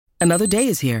Another day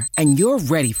is here, and you're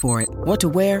ready for it. What to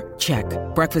wear? Check.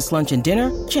 Breakfast, lunch, and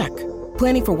dinner? Check.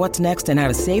 Planning for what's next and how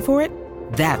to save for it?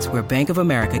 That's where Bank of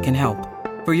America can help.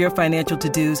 For your financial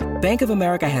to-dos, Bank of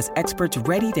America has experts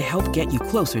ready to help get you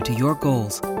closer to your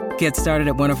goals. Get started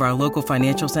at one of our local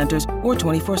financial centers or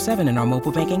 24/7 in our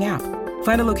mobile banking app.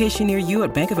 Find a location near you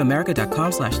at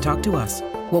bankofamerica.com/talktous.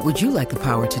 What would you like the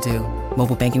power to do?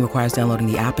 Mobile banking requires downloading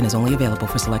the app and is only available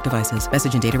for select devices.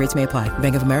 Message and data rates may apply.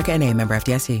 Bank of America N.A., member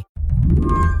FDIC.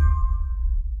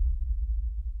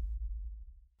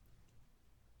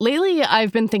 Lately,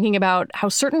 I've been thinking about how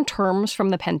certain terms from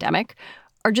the pandemic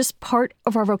are just part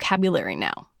of our vocabulary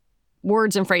now.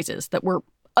 Words and phrases that were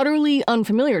utterly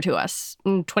unfamiliar to us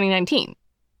in 2019.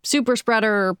 Super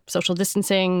spreader, social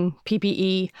distancing,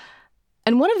 PPE.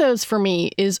 And one of those for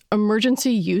me is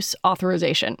emergency use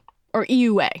authorization, or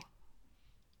EUA.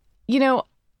 You know,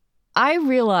 I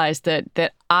realized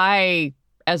that I,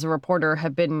 as a reporter,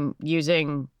 have been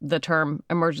using the term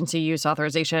emergency use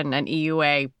authorization and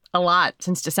EUA a lot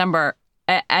since December.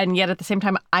 And yet at the same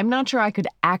time, I'm not sure I could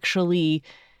actually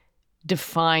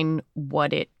define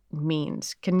what it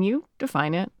means. Can you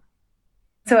define it?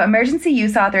 So emergency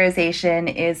use authorization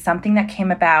is something that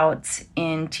came about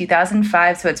in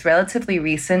 2005, so it's relatively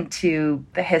recent to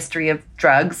the history of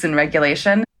drugs and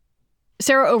regulation.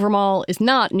 Sarah Owermohle is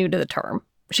not new to the term.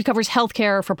 She covers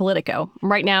healthcare for Politico.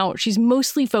 Right now, she's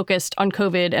mostly focused on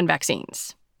COVID and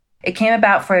vaccines. It came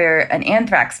about for an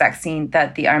anthrax vaccine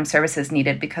that the armed services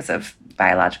needed because of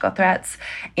biological threats,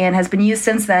 and has been used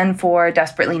since then for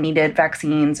desperately needed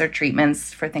vaccines or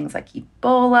treatments for things like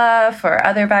Ebola, for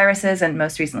other viruses, and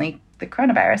most recently, the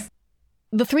coronavirus.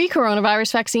 The 3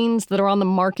 coronavirus vaccines that are on the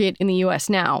market in the U.S.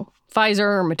 now,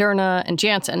 Pfizer, Moderna, and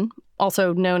Janssen,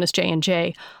 also known as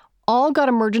J&J, all got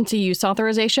emergency use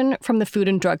authorization from the Food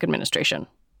and Drug Administration.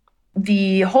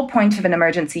 The whole point of an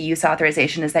emergency use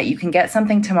authorization is that you can get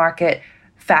something to market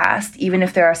fast, even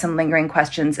if there are some lingering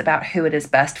questions about who it is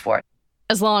best for.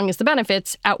 As long as the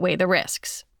benefits outweigh the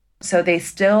risks. So they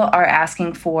still are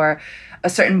asking for a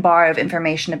certain bar of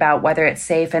information about whether it's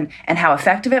safe and how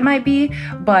effective it might be.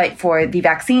 But for the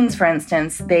vaccines, for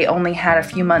instance, they only had a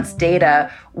few months' data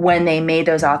when they made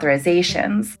those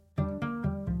authorizations.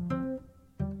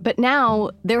 But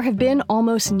now there have been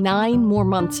almost 9 more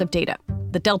months of data.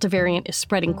 The Delta variant is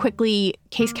spreading quickly.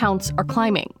 Case counts are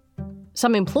climbing.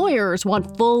 Some employers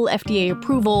want full FDA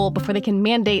approval before they can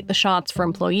mandate the shots for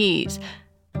employees.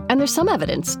 And there's some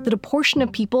evidence that a portion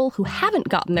of people who haven't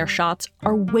gotten their shots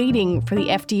are waiting for the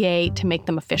FDA to make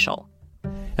them official.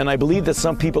 And I believe that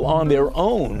some people on their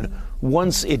own,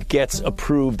 once it gets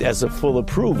approved as a full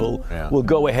approval, will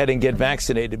go ahead and get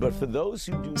vaccinated. But for those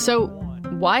who do So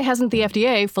why hasn't the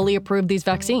FDA fully approved these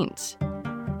vaccines?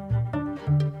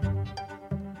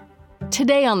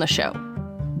 Today on the show,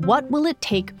 what will it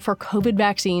take for COVID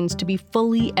vaccines to be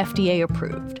fully FDA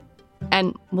approved?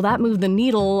 And will that move the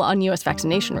needle on U.S.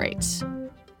 vaccination rates?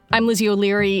 I'm Lizzie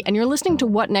O'Leary, and you're listening to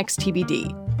What Next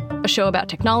TBD, a show about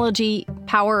technology,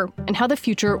 power, and how the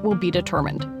future will be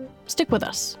determined. Stick with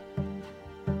us.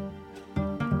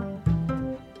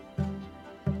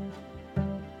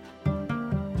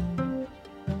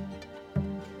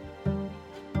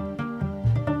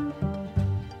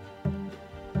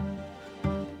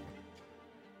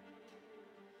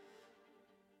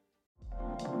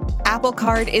 Apple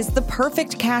Card is the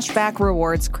perfect cashback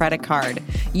rewards credit card.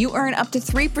 You earn up to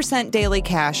 3% daily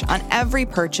cash on every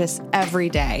purchase every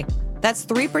day. That's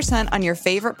 3% on your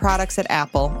favorite products at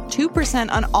Apple, 2%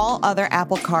 on all other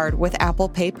Apple Card with Apple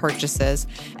Pay purchases,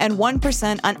 and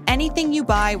 1% on anything you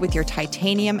buy with your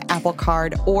titanium Apple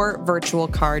Card or virtual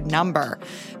card number.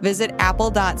 Visit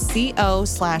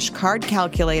apple.co/card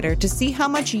calculator to see how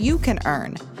much you can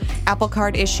earn. Apple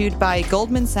Card issued by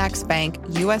Goldman Sachs Bank,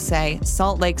 USA,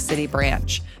 Salt Lake City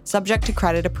branch. Subject to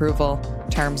credit approval.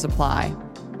 Terms apply.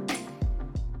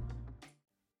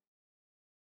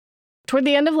 Toward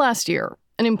the end of last year,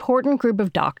 an important group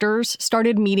of doctors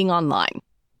started meeting online.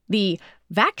 The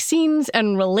Vaccines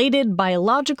and Related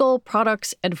Biological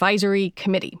Products Advisory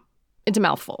Committee. It's a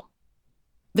mouthful.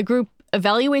 The group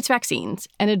evaluates vaccines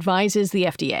and advises the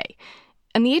FDA.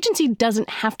 And the agency doesn't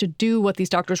have to do what these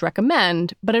doctors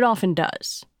recommend, but it often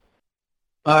does.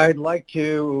 I'd like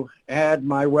to add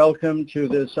my welcome to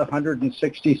this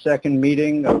 162nd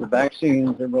meeting of the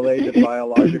Vaccines and Related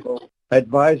Biological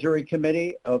Advisory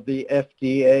Committee of the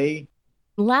FDA.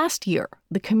 Last year,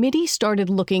 the committee started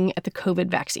looking at the COVID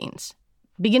vaccines,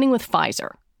 beginning with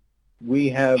Pfizer. We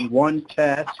have one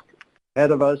task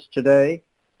ahead of us today,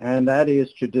 and that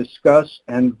is to discuss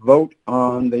and vote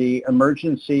on the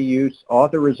emergency use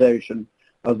authorization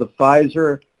of the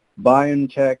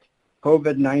Pfizer-BioNTech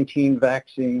COVID-19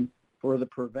 vaccine for the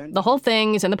prevention. The whole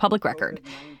thing is in the public record.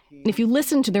 And if you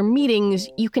listen to their meetings,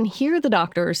 you can hear the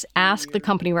doctors ask the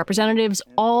company representatives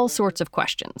all sorts of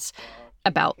questions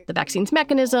about the vaccine's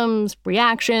mechanisms,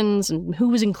 reactions, and who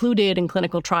was included in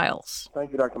clinical trials.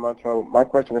 Thank you, Dr. Montrone. My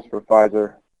question is for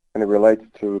Pfizer, and it relates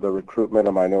to the recruitment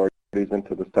of minorities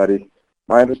into the study.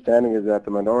 My understanding is that the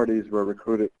minorities were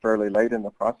recruited fairly late in the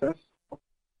process.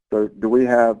 So do we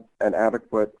have an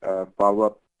adequate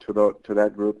follow-up to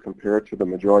that group compared to the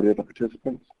majority of the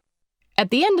participants? At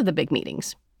the end of the big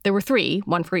meetings, there were 3,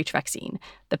 one for each vaccine.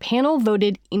 The panel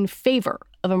voted in favor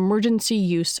of emergency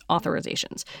use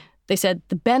authorizations. They said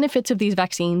the benefits of these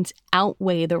vaccines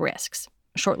outweigh the risks.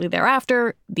 Shortly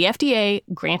thereafter, the FDA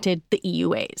granted the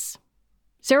EUAs.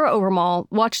 Sarah Obermall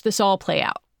watched this all play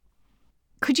out.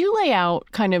 Could you lay out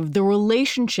kind of the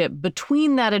relationship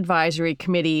between that advisory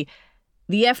committee,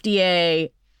 the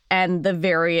FDA, and the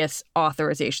various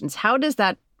authorizations? How does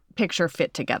that picture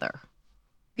fit together?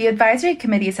 The advisory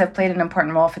committees have played an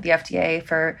important role for the FDA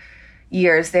for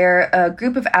years. They're a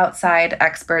group of outside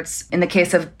experts. In the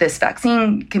case of this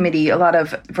vaccine committee, a lot of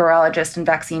virologists and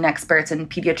vaccine experts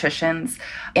and pediatricians,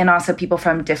 and also people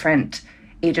from different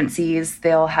agencies.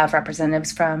 They'll have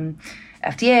representatives from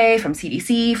FDA, from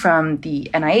CDC, from the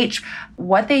NIH.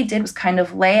 What they did was kind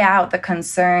of lay out the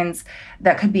concerns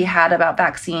that could be had about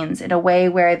vaccines in a way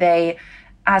where they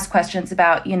ask questions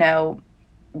about,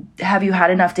 have you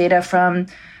had enough data from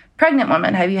pregnant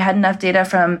women? Have you had enough data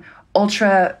from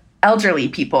ultra elderly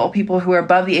people who are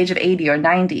above the age of 80 or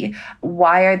 90?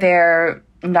 Why are there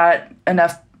not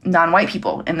enough non-white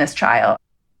people in this trial?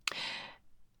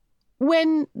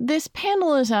 When this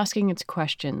panel is asking its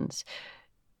questions,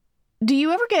 do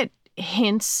you ever get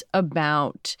hints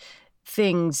about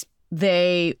things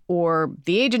they or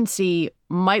the agency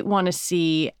might want to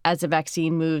see as a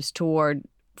vaccine moves toward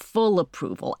full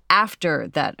approval after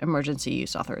that emergency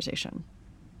use authorization?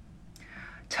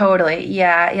 Totally.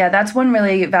 Yeah. That's one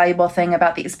really valuable thing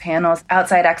about these panels.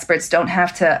 Outside experts don't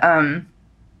have to,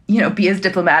 be as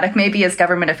diplomatic maybe as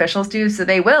government officials do. So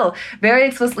they will very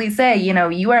explicitly say,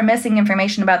 you are missing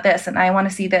information about this and I want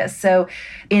to see this. So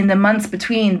in the months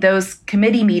between those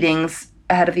committee meetings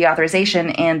ahead of the authorization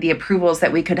and the approvals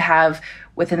that we could have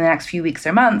within the next few weeks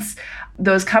or months,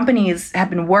 those companies have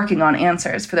been working on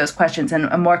answers for those questions and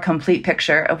a more complete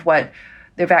picture of what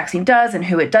their vaccine does and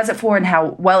who it does it for and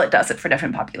how well it does it for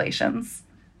different populations.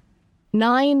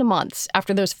 9 months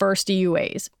after those first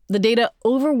EUAs, the data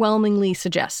overwhelmingly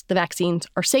suggests the vaccines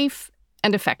are safe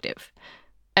and effective.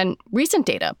 And recent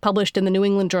data published in the New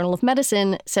England Journal of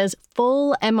Medicine says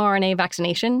full mRNA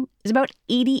vaccination is about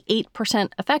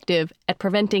 88% effective at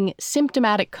preventing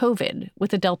symptomatic COVID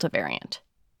with the Delta variant.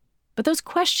 But those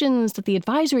questions that the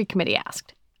advisory committee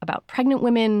asked about pregnant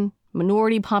women,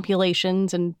 minority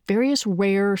populations, and various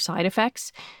rare side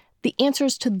effects, the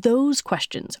answers to those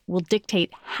questions will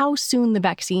dictate how soon the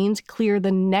vaccines clear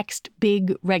the next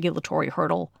big regulatory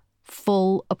hurdle,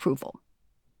 full approval.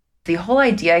 The whole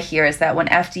idea here is that when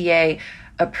FDA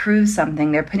approves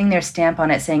something, they're putting their stamp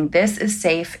on it saying this is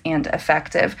safe and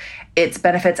effective. Its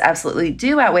benefits absolutely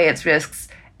do outweigh its risks,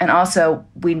 and also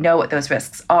we know what those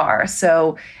risks are.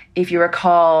 So if you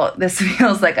recall, this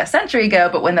feels like a century ago,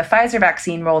 but when the Pfizer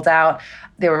vaccine rolled out,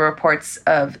 there were reports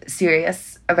of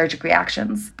serious allergic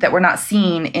reactions that were not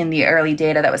seen in the early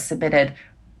data that was submitted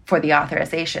for the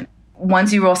authorization.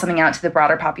 Once you roll something out to the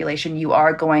broader population, you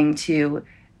are going to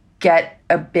get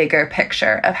a bigger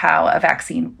picture of how a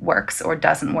vaccine works or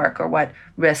doesn't work or what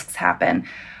risks happen.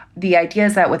 The idea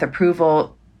is that with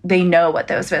approval, they know what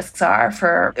those risks are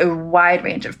for a wide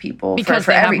range of people. Because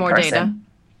for they every have more person. data.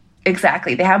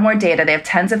 Exactly. They have more data. They have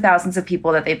tens of thousands of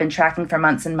people that they've been tracking for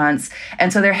months and months.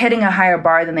 And so they're hitting a higher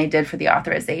bar than they did for the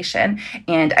authorization.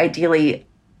 And ideally,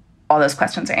 all those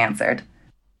questions are answered.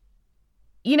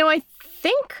 I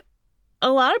think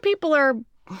a lot of people are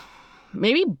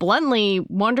maybe bluntly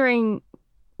wondering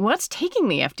what's taking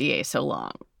the FDA so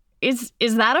long. Is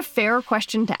that a fair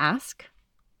question to ask?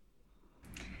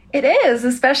 It is,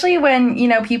 especially when,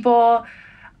 people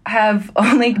have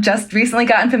only just recently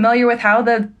gotten familiar with how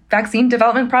the vaccine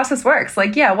development process works.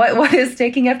 What is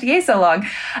taking FDA so long?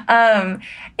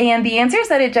 And the answer is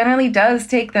that it generally does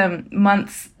take them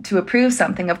months to approve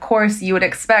something. Of course, you would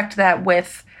expect that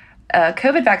with a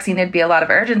COVID vaccine, there'd be a lot of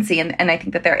urgency, and I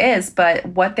think that there is. But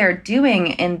what they're doing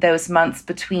in those months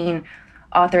between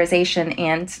authorization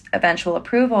and eventual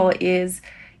approval is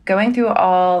going through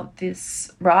all this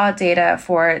raw data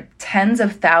for tens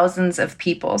of thousands of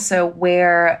people. So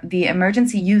where the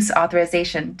emergency use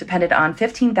authorization depended on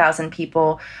 15,000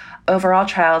 people, overall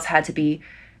trials had to be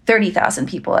 30,000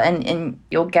 people. And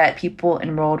you'll get people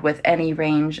enrolled with any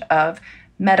range of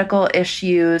medical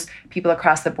issues, people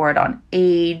across the board on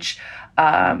age,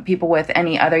 people with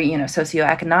any other,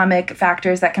 socioeconomic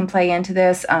factors that can play into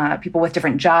this, people with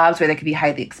different jobs where they could be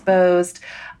highly exposed.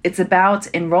 It's about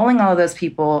enrolling all of those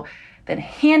people, then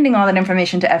handing all that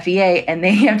information to FDA, and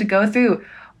they have to go through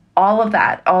all of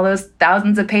that, all those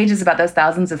thousands of pages about those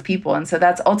thousands of people. And so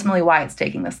that's ultimately why it's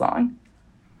taking this long.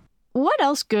 What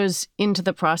else goes into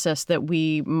the process that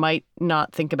we might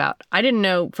not think about? I didn't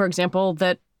know, for example,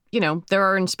 that, there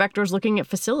are inspectors looking at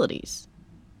facilities.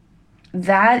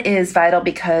 That is vital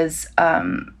because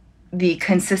the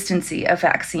consistency of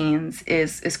vaccines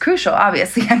is crucial,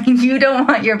 obviously. I mean, you don't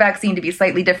want your vaccine to be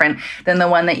slightly different than the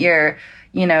one that your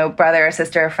brother or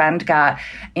sister or friend got.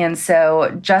 And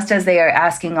so just as they are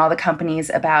asking all the companies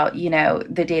about,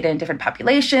 the data in different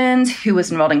populations, who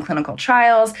was enrolled in clinical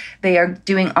trials, they are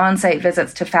doing on-site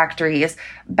visits to factories,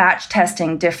 batch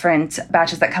testing different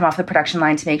batches that come off the production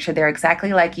line to make sure they're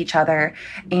exactly like each other,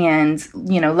 and,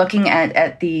 looking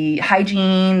at the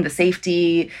hygiene, the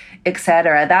safety, et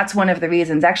cetera. That's one of the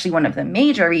reasons, actually one of the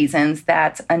major reasons,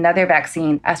 that another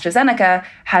vaccine, AstraZeneca,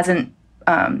 hasn't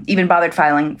even bothered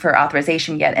filing for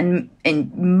authorization yet,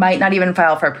 and might not even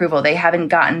file for approval. They haven't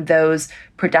gotten those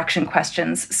production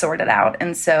questions sorted out.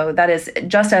 And so that is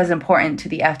just as important to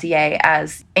the FDA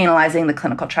as analyzing the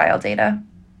clinical trial data.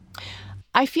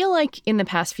 I feel like in the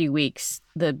past few weeks,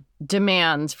 the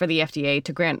demands for the FDA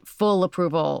to grant full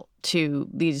approval to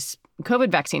these COVID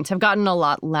vaccines have gotten a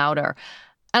lot louder.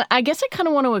 And I guess I kind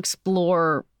of want to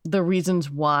explore the reasons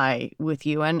why with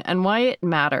you and why it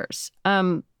matters.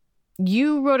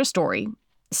 You wrote a story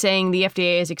saying the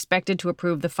FDA is expected to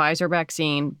approve the Pfizer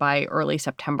vaccine by early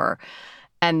September,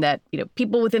 and that,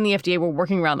 people within the FDA were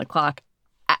working around the clock.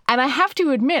 And I have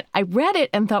to admit, I read it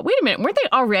and thought, wait a minute, weren't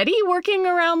they already working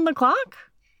around the clock?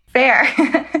 Fair.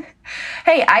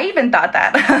 Hey, I even thought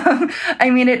that. I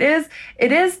mean, it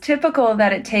is typical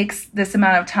that it takes this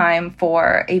amount of time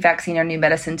for a vaccine or new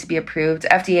medicine to be approved.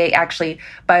 FDA actually,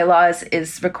 by laws,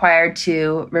 is required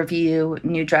to review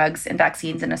new drugs and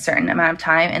vaccines in a certain amount of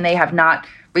time, and they have not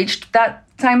reached that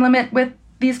time limit with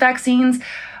these vaccines.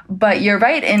 But you're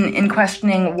right in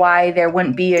questioning why there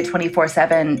wouldn't be a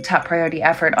 24/7 top priority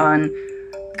effort on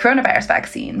coronavirus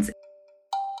vaccines.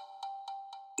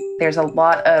 There's a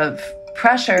lot of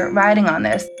pressure riding on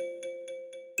this.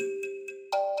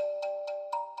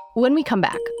 When we come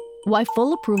back, why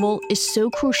full approval is so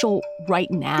crucial right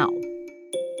now.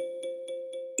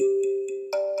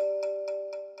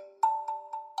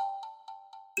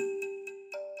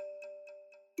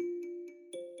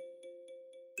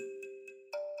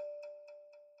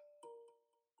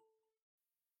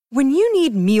 When you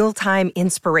need mealtime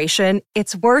inspiration,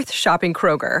 it's worth shopping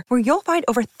Kroger, where you'll find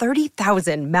over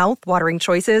 30,000 mouth-watering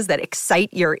choices that excite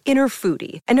your inner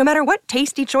foodie. And no matter what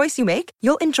tasty choice you make,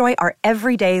 you'll enjoy our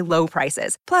everyday low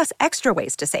prices, plus extra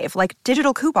ways to save, like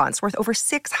digital coupons worth over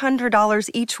 $600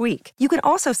 each week. You can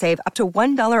also save up to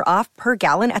 $1 off per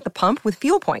gallon at the pump with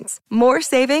fuel points. More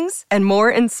savings and more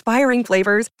inspiring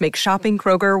flavors make shopping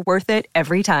Kroger worth it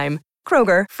every time.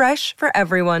 Kroger, fresh for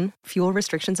everyone. Fuel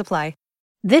restrictions apply.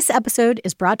 This episode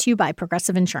is brought to you by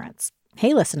Progressive Insurance.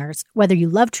 Hey, listeners, whether you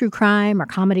love true crime or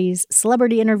comedies,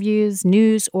 celebrity interviews,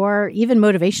 news, or even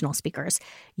motivational speakers,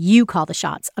 you call the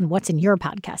shots on what's in your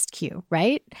podcast queue,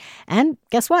 right? And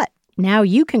guess what? Now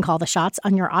you can call the shots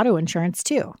on your auto insurance,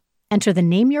 too. Enter the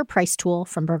Name Your Price tool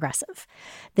from Progressive.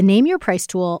 The Name Your Price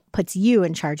tool puts you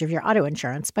in charge of your auto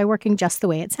insurance by working just the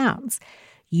way it sounds.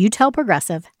 You tell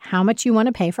Progressive how much you want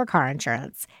to pay for car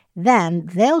insurance. Then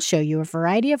they'll show you a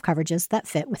variety of coverages that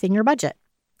fit within your budget,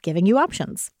 giving you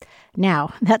options.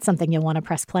 Now, that's something you'll want to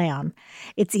press play on.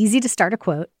 It's easy to start a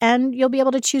quote, and you'll be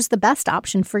able to choose the best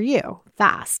option for you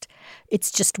fast.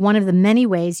 It's just one of the many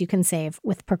ways you can save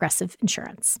with Progressive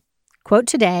Insurance. Quote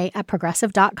today at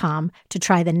Progressive.com to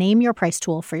try the Name Your Price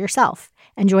tool for yourself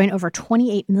and join over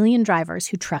 28 million drivers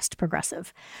who trust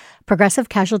Progressive. Progressive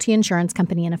Casualty Insurance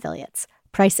Company and Affiliates.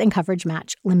 Price and coverage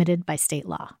match limited by state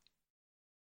law.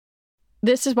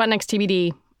 This is What Next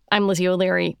TBD. I'm Lizzie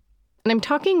O'Leary, and I'm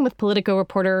talking with Politico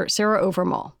reporter Sarah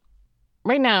Owermohle.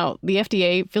 Right now, the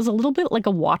FDA feels a little bit like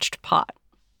a watched pot.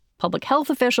 Public health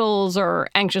officials are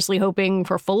anxiously hoping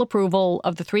for full approval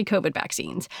of the 3 COVID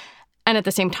vaccines. And at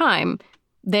the same time,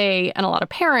 they and a lot of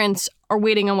parents are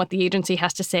waiting on what the agency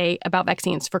has to say about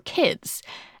vaccines for kids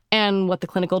and what the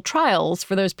clinical trials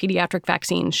for those pediatric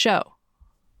vaccines show.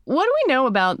 What do we know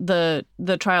about the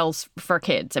trials for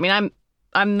kids? I mean,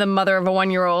 I'm the mother of a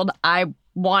 1-year-old. I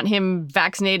want him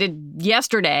vaccinated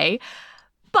yesterday.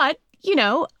 But,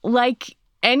 like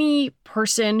any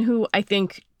person who I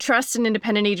think trusts an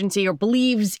independent agency or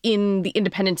believes in the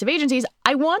independence of agencies,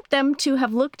 I want them to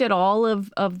have looked at all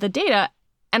of the data.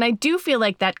 And I do feel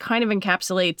like that kind of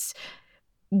encapsulates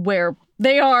where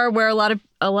they are, where a lot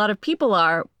of people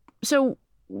are. So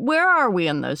where are we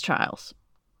in those trials?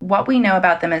 What we know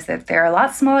about them is that they're a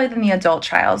lot smaller than the adult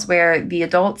trials, where the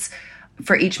adults,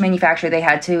 for each manufacturer, they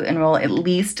had to enroll at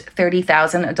least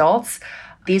 30,000 adults.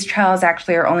 These trials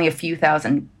actually are only a few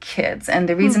thousand kids. And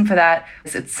the reason for that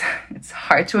is it's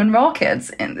hard to enroll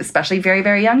kids, and especially very,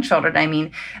 very young children. I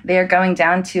mean, they are going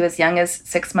down to as young as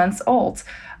 6 months old.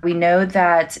 We know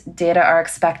that data are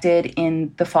expected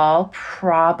in the fall,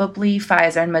 probably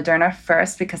Pfizer and Moderna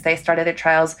first, because they started their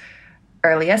trials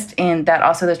earliest, and that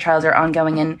also those trials are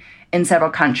ongoing in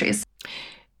several countries.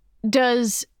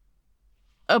 Does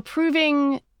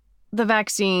approving the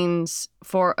vaccines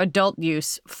for adult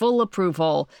use, full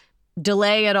approval,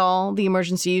 delay at all the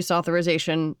emergency use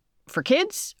authorization for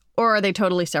kids, or are they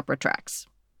totally separate tracks?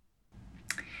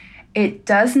 It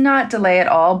does not delay at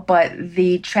all, but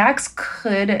the tracks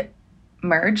could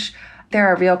merge. There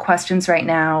are real questions right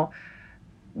now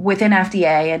within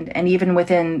FDA and even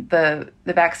within the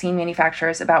vaccine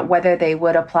manufacturers about whether they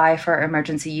would apply for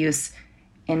emergency use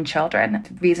in children.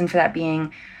 The reason for that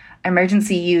being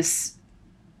emergency use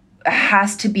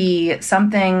has to be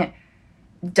something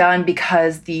done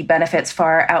because the benefits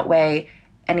far outweigh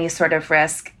any sort of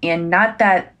risk. And not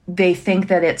that they think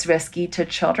that it's risky to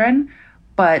children,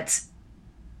 but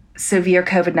severe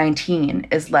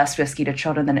COVID-19 is less risky to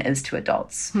children than it is to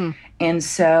adults. And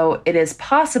so it is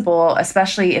possible,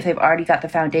 especially if they've already got the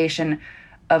foundation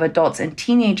of adults and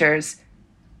teenagers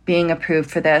being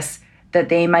approved for this, that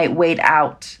they might wait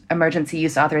out emergency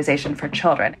use authorization for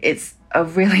children. It's a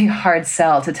really hard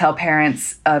sell to tell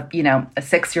parents of, a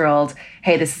 6-year-old,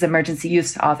 hey, this is emergency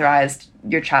use authorized,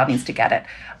 your child needs to get it.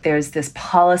 There's this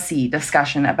policy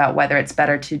discussion about whether it's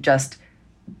better to just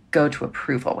go to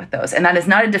approval with those. And that is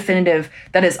not a definitive,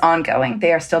 that is ongoing.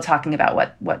 They are still talking about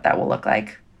what that will look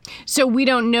like. So we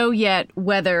don't know yet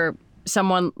whether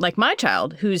someone like my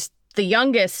child, who's the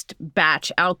youngest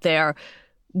batch out there,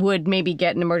 would maybe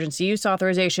get an emergency use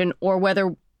authorization, or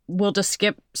whether we'll just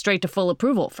skip straight to full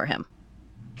approval for him.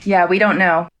 Yeah, we don't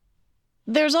know.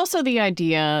 There's also the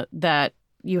idea that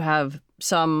you have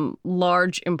some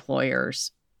large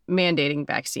employers mandating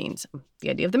vaccines, the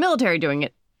idea of the military doing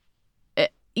it.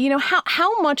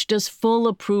 How much does full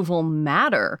approval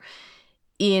matter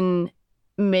in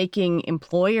making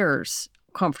employers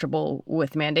comfortable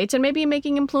with mandates and maybe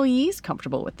making employees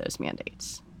comfortable with those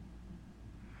mandates?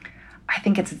 I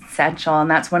think it's essential, and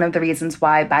that's one of the reasons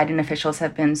why Biden officials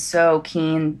have been so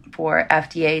keen for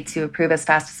FDA to approve as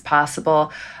fast as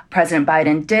possible. President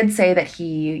Biden did say that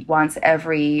he wants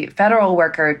every federal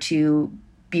worker to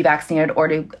be vaccinated or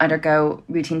to undergo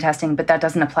routine testing, but that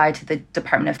doesn't apply to the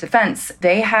Department of Defense.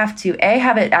 They have to, A,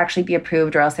 have it actually be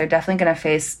approved, or else they're definitely going to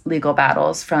face legal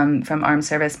battles from armed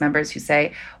service members who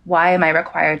say, why am I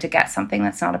required to get something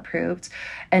that's not approved?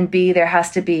 And B, there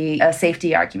has to be a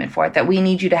safety argument for it, that we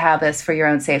need you to have this for your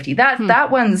own safety.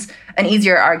 That one's an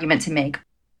easier argument to make.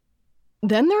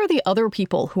 Then there are the other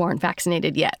people who aren't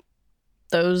vaccinated yet.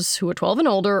 Those who are 12 and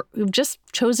older who've just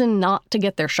chosen not to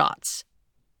get their shots.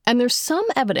 And there's some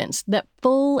evidence that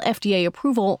full FDA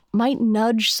approval might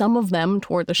nudge some of them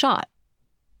toward the shot.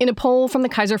 In a poll from the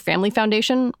Kaiser Family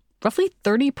Foundation, roughly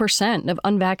 30% of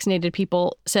unvaccinated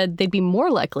people said they'd be more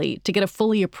likely to get a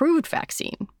fully approved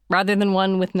vaccine rather than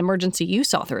one with an emergency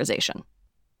use authorization.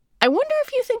 I wonder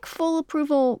if you think full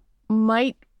approval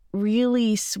might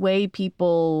really sway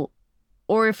people,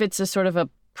 or if it's a sort of a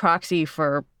proxy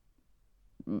for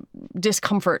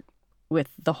discomfort with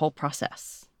the whole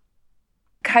process.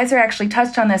 Kaiser actually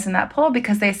touched on this in that poll,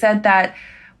 because they said that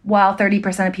while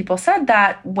 30% of people said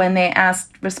that, when they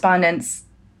asked respondents,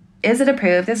 is it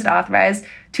approved, is it authorized,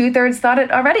 2/3 thought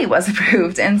it already was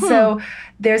approved. And so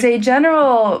there's a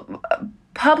general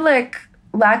public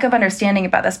lack of understanding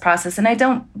about this process. And I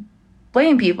don't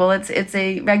blame people. It's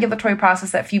a regulatory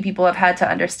process that few people have had to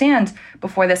understand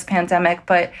before this pandemic.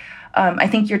 But I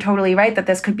think you're totally right that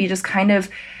this could be just kind of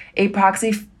a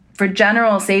proxy for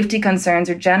general safety concerns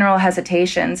or general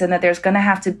hesitations, and that there's going to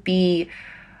have to be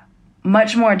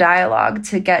much more dialogue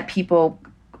to get people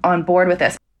on board with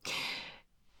this.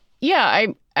 Yeah,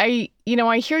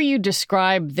 I hear you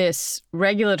describe this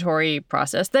regulatory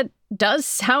process that does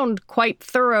sound quite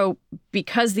thorough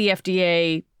because the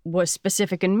FDA was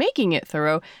specific in making it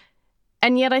thorough.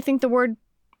 And yet I think the word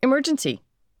emergency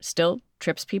still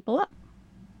trips people up.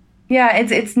 Yeah,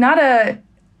 it's not a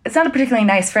particularly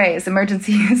nice phrase,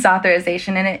 emergency use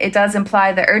authorization, and it does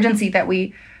imply the urgency that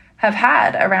we have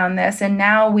had around this. And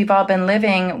now we've all been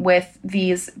living with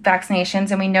these vaccinations,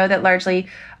 and we know that largely,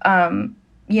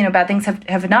 bad things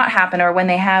have not happened, or when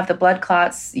they have, the blood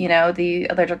clots, the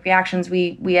allergic reactions,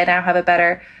 we now have a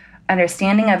better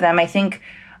understanding of them. I think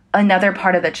another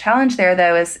part of the challenge there,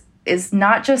 though, is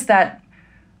not just that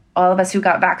all of us who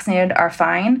got vaccinated are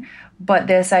fine, but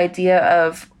this idea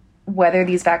of whether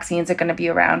these vaccines are going to be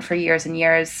around for years and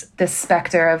years, this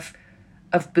specter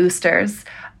of boosters,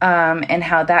 and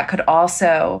how that could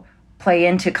also play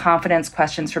into confidence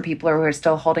questions for people who are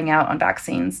still holding out on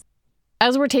vaccines.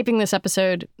 As we're taping this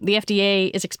episode, the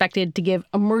FDA is expected to give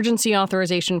emergency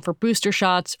authorization for booster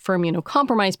shots for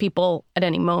immunocompromised people at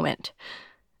any moment.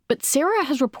 But Sarah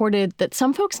has reported that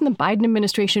some folks in the Biden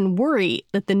administration worry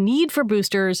that the need for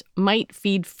boosters might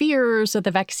feed fears that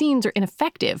the vaccines are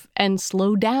ineffective and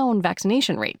slow down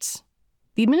vaccination rates.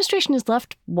 The administration is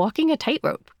left walking a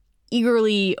tightrope,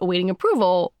 eagerly awaiting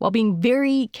approval while being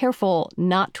very careful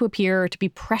not to appear to be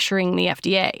pressuring the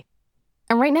FDA.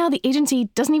 And right now, the agency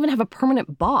doesn't even have a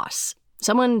permanent boss,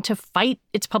 someone to fight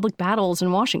its public battles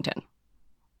in Washington.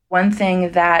 One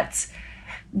thing that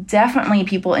definitely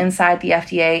people inside the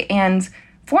FDA and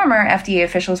former FDA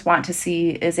officials want to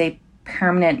see is a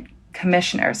permanent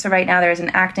commissioner. So right now there's an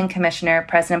acting commissioner.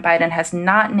 President Biden has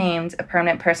not named a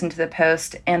permanent person to the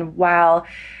post. And while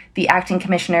the acting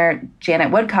commissioner,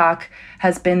 Janet Woodcock,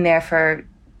 has been there for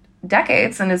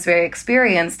decades and is very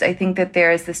experienced, I think that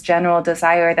there is this general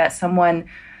desire that someone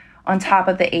on top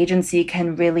of the agency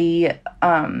can really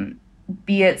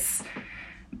be its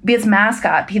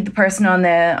mascot, be the person on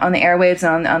the airwaves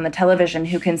and on the television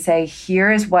who can say,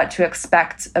 here is what to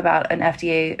expect about an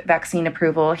FDA vaccine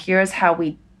approval. Here's how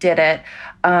we did it.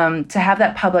 To have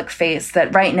that public face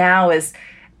that right now is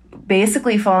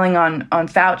basically falling on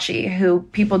Fauci, who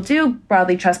people do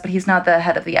broadly trust, but he's not the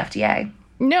head of the FDA.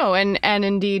 No, and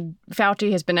indeed,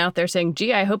 Fauci has been out there saying,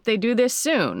 gee, I hope they do this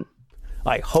soon.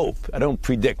 I hope, I don't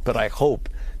predict, but I hope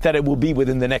that it will be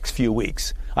within the next few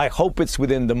weeks. I hope it's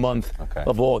within the month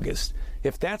of August.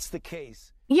 If that's the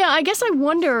case... Yeah, I guess I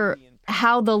wonder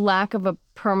how the lack of a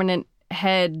permanent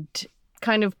head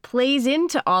kind of plays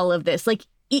into all of this. Like,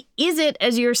 is it,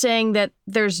 as you're saying, that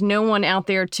there's no one out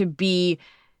there to be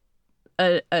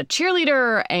a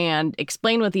cheerleader and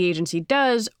explain what the agency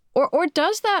does? Or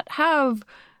does that have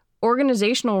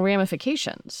organizational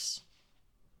ramifications?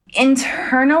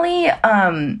 Internally,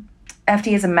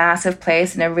 FDA is a massive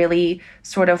place and a really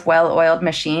sort of well-oiled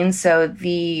machine. So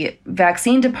the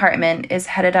vaccine department is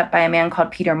headed up by a man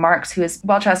called Peter Marks, who is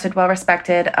well-trusted,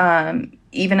 well-respected,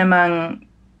 even among,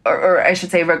 or I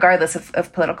should say, regardless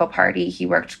of political party. He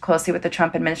worked closely with the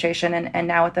Trump administration and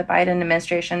now with the Biden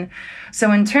administration.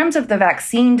 So in terms of the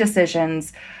vaccine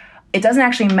decisions, it doesn't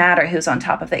actually matter who's on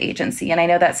top of the agency. And I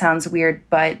know that sounds weird,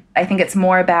 but I think it's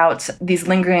more about these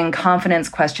lingering confidence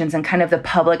questions and kind of the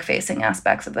public-facing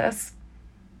aspects of this.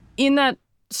 In that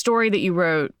story that you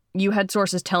wrote, you had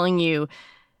sources telling you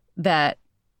that,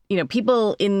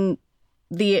 people in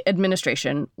the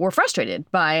administration were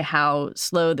frustrated by how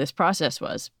slow this process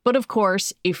was. But of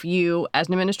course, if you, as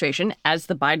an administration, as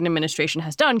the Biden administration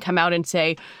has done, come out and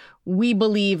say, we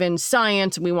believe in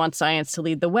science, we want science to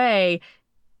lead the way,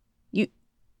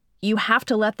 you have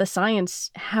to let the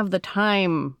science have the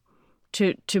time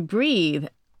to breathe.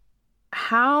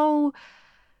 How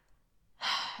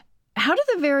do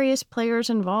the various players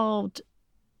involved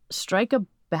strike a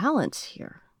balance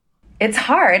here? It's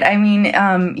hard. I mean,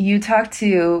 you talk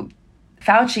to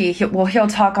Fauci, he'll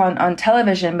talk on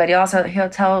television, but he'll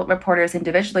tell reporters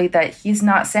individually that he's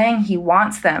not saying he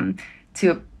wants them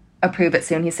to approve it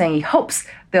soon. He's saying he hopes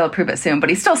they'll approve it soon, but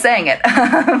he's still saying it.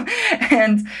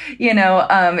 And,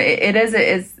 it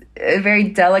is a very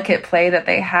delicate play that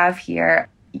they have here.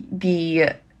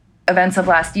 The events of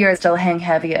last year still hang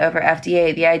heavy over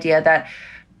FDA. The idea that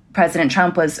President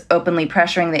Trump was openly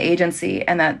pressuring the agency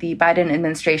and that the Biden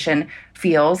administration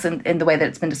feels, in the way that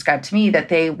it's been described to me, that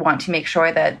they want to make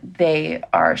sure that they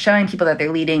are showing people that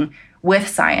they're leading with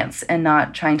science and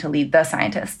not trying to lead the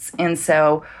scientists. And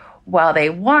so while they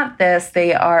want this,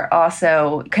 they are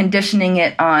also conditioning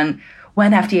it on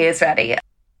when FDA is ready.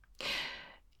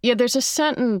 Yeah, there's a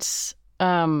sentence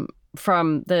from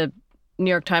the New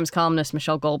York Times columnist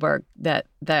Michelle Goldberg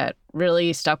that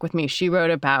really stuck with me. She wrote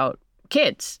about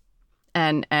kids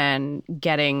and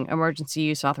getting emergency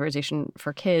use authorization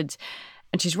for kids.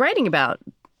 And she's writing about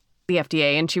the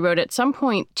FDA, and she wrote, at some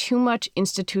point, too much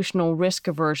institutional risk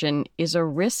aversion is a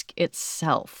risk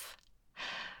itself.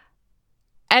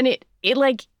 And it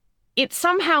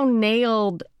somehow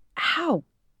nailed how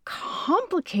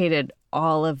complicated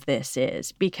all of this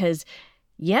is, because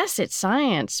yes, it's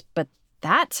science, but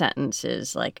that sentence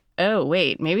is like, oh,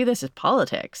 wait, maybe this is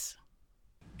politics.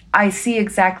 I see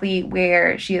exactly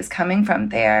where she is coming from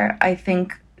there. I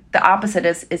think the opposite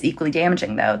is equally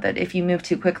damaging, though, that if you move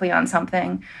too quickly on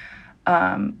something,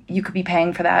 you could be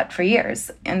paying for that for years.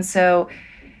 And so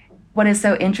what is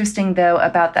so interesting, though,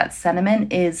 about that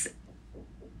sentiment is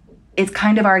it's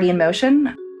kind of already in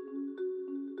motion.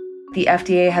 The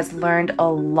FDA has learned a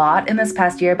lot in this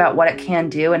past year about what it can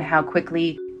do and how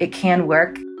quickly it can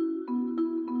work.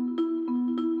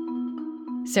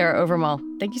 Sarah Owermohle,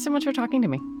 thank you so much for talking to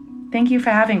me. Thank you for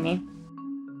having me.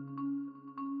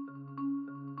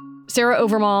 Sarah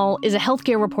Owermohle is a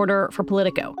healthcare reporter for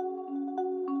Politico.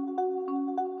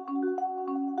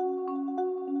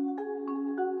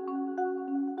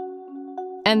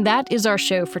 And that is our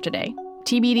show for today.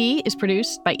 TBD is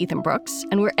produced by Ethan Brooks,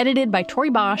 and we're edited by Tori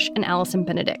Bosch and Allison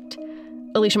Benedict.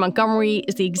 Alicia Montgomery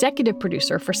is the executive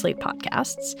producer for Slate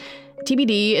Podcasts.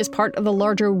 TBD is part of the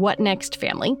larger What Next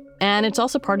family, and it's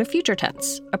also part of Future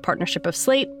Tense, a partnership of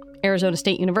Slate, Arizona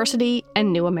State University,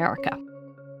 and New America.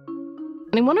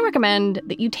 And I want to recommend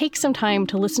that you take some time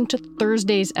to listen to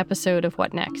Thursday's episode of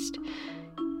What Next.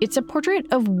 It's a portrait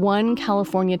of one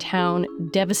California town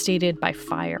devastated by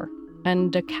fire,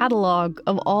 and a catalog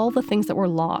of all the things that were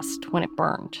lost when it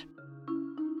burned.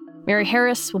 Mary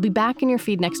Harris will be back in your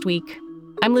feed next week.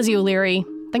 I'm Lizzie O'Leary.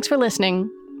 Thanks for listening.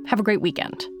 Have a great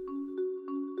weekend.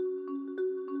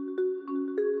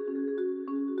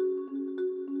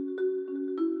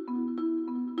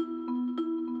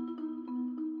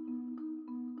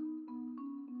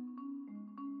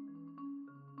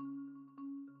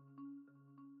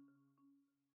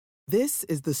 This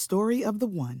is the story of the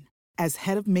one. As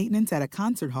head of maintenance at a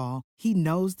concert hall, he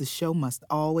knows the show must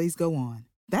always go on.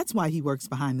 That's why he works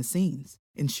behind the scenes,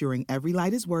 ensuring every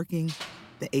light is working,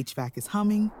 the HVAC is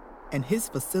humming, and his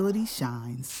facility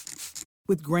shines.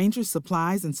 With Grainger's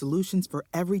supplies and solutions for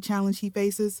every challenge he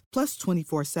faces, plus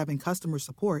 24/7 customer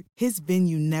support, his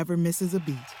venue never misses a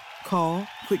beat. Call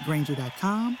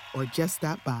quickgrainger.com or just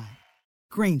stop by.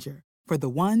 Grainger, for the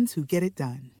ones who get it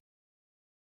done.